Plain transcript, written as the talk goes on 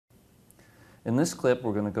In this clip,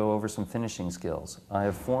 we're going to go over some finishing skills. I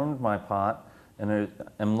have formed my pot and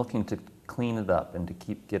I'm looking to clean it up and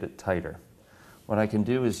to get it tighter. What I can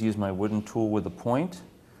do is use my wooden tool with a point,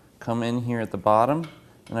 come in here at the bottom,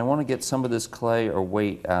 and I want to get some of this clay or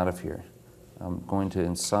weight out of here. I'm going to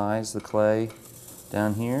incise the clay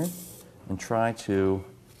down here and try to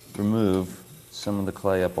remove some of the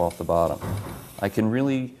clay up off the bottom. I can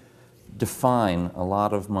really define a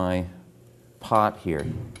lot of my pot here,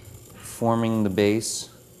 forming the base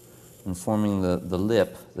and forming the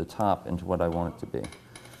lip, the top, into what I want it to be.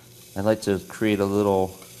 I like to create a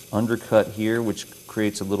little undercut here, which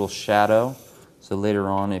creates a little shadow, so later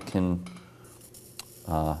on it can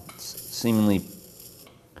seemingly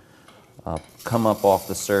come up off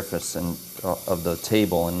the surface of the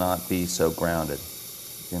table and not be so grounded.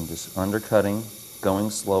 Again, just undercutting, going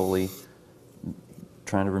slowly,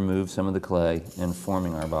 trying to remove some of the clay and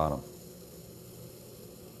forming our bottom.